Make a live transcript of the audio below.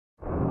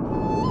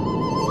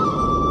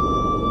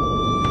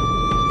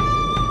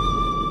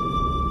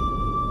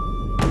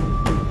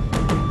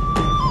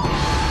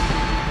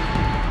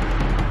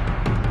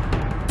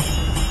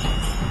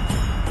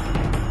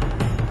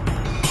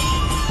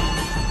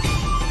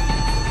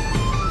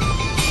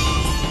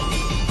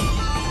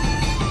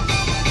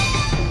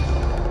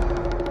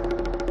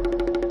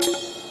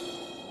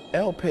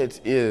Pitts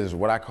is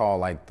what I call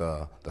like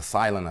the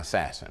silent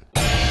assassin.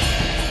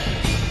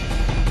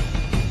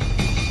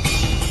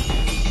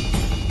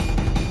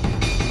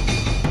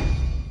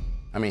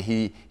 I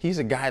mean, he's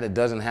a guy that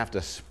doesn't have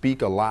to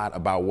speak a lot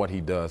about what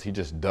he does. He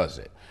just does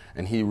it.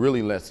 And he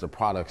really lets the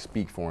product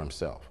speak for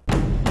himself.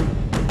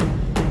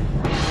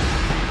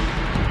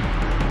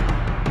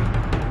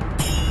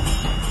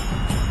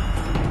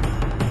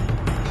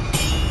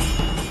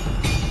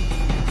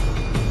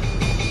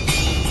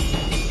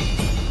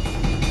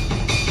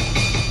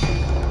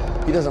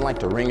 He doesn't like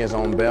to ring his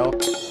own bell.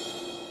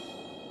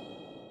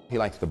 He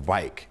likes the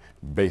bike,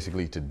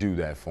 basically, to do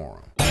that for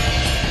him.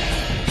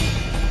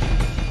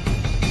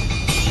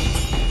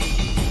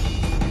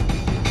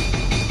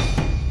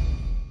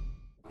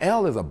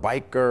 L is a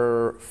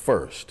biker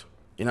first,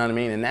 you know what I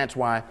mean? And that's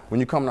why when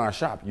you come to our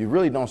shop, you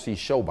really don't see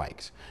show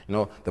bikes. You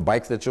know, the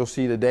bikes that you'll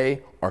see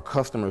today are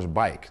customers'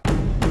 bikes.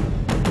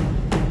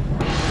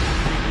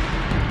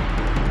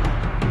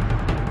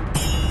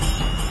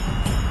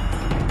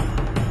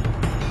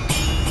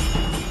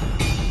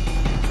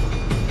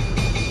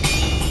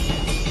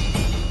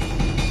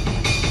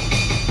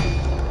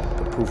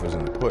 The proof is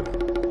in the pudding.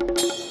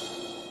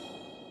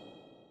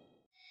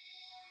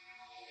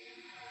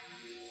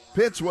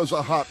 Pitts was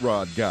a hot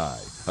rod guy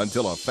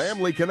until a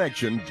family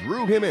connection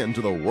drew him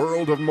into the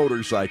world of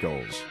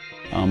motorcycles.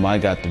 I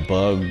got the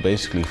bug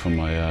basically from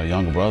my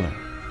younger brother,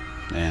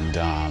 and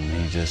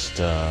he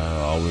just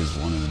always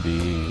wanted to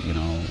be, you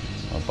know,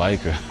 a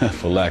biker,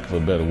 for lack of a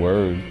better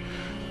word.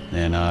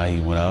 And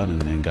he went out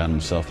and got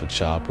himself a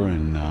chopper,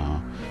 and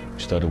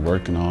started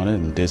working on it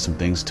and did some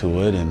things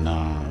to it, and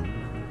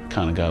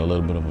kind of got a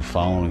little bit of a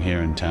following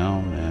here in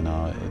town, and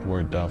it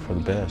worked out for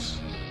the best.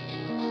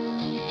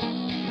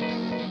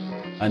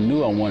 I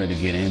knew I wanted to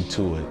get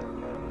into it.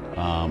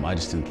 I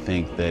just didn't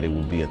think that it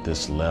would be at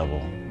this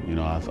level. You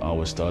know, I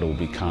always thought it would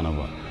be kind of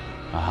a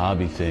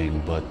hobby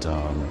thing, but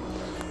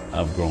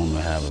I've grown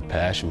to have a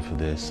passion for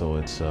this, so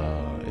it's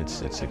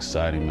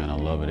exciting, man. I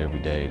love it every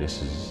day.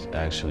 This is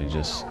actually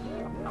just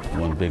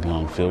one big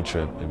long field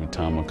trip. Every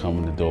time I come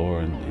in the door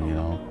and you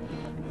know,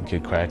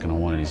 get cracking on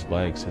one of these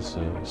bikes, it's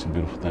a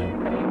beautiful thing.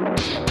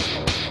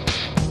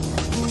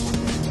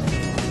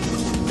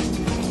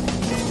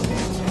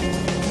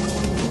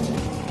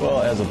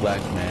 Well, as a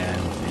black man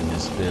in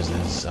this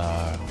business,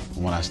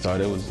 when I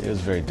started, it was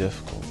very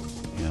difficult.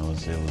 You know,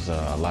 it was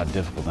a lot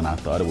difficult than I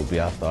thought it would be.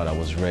 I thought I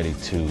was ready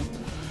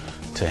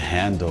to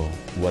handle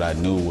what I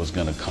knew was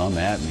going to come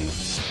at me.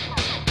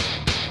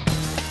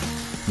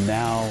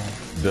 Now,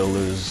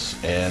 builders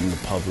and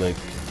the public,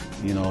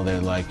 you know,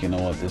 they're like, you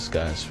know what, this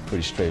guy's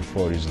pretty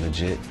straightforward, he's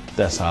legit.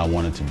 That's how I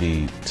wanted to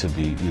be,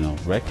 you know,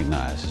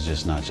 recognized. It's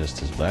just not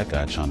just this black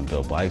guy trying to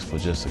build bikes,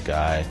 but just a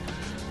guy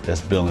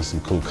that's building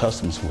some cool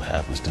customers who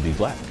happens to be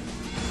black.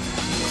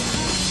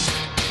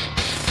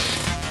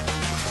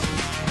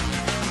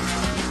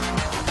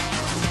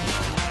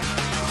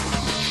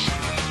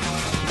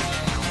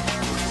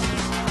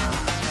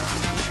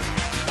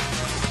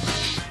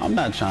 I'm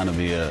not trying to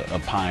be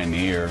a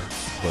pioneer,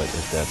 but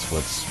if that's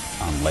what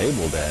I'm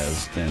labeled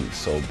as, then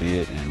so be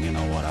it. And you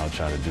know what, I'll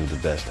try to do the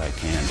best I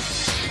can.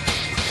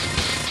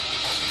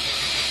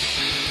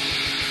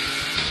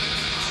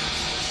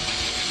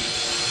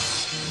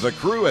 The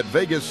crew at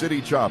Vegas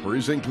City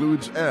Choppers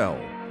includes L,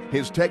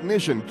 his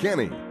technician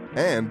Kenny,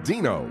 and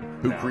Dino,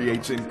 who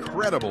creates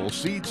incredible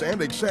seats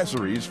and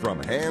accessories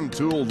from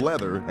hand-tooled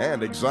leather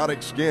and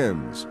exotic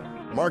skins.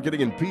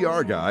 Marketing and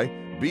PR guy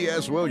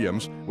B.S.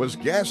 Williams was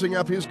gassing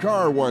up his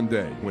car one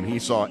day when he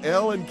saw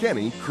L and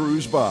Kenny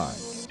cruise by.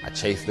 I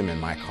chased them in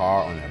my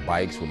car on their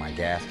bikes with my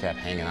gas cap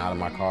hanging out of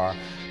my car.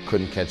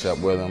 Couldn't catch up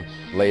with them.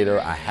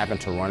 Later, I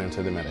happened to run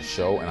into them at a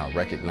show, and I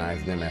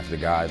recognized them as the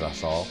guys I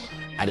saw.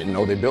 I didn't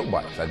know they built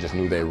bikes. I just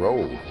knew they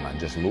rode, and I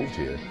just moved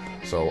here.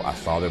 So I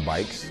saw their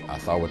bikes, I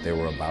saw what they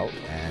were about,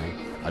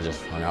 and I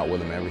just hung out with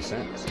them ever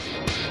since.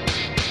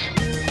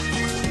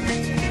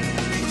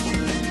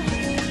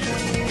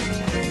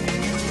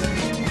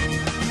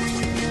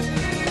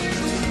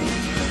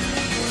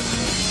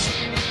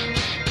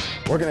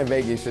 Working at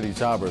Vegas City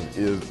Choppers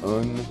is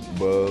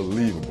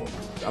unbelievable.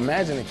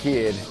 Imagine a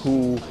kid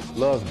who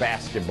loves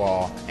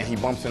basketball and he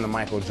bumps into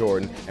Michael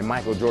Jordan, and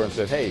Michael Jordan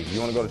says, "Hey, you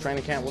want to go to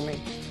training camp with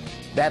me?"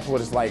 That's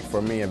what it's like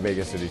for me at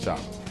Vegas City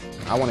Choppers.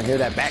 I want to hear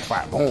that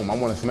backfire, boom. I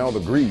want to smell the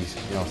grease,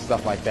 you know,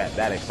 stuff like that.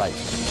 That excites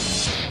me.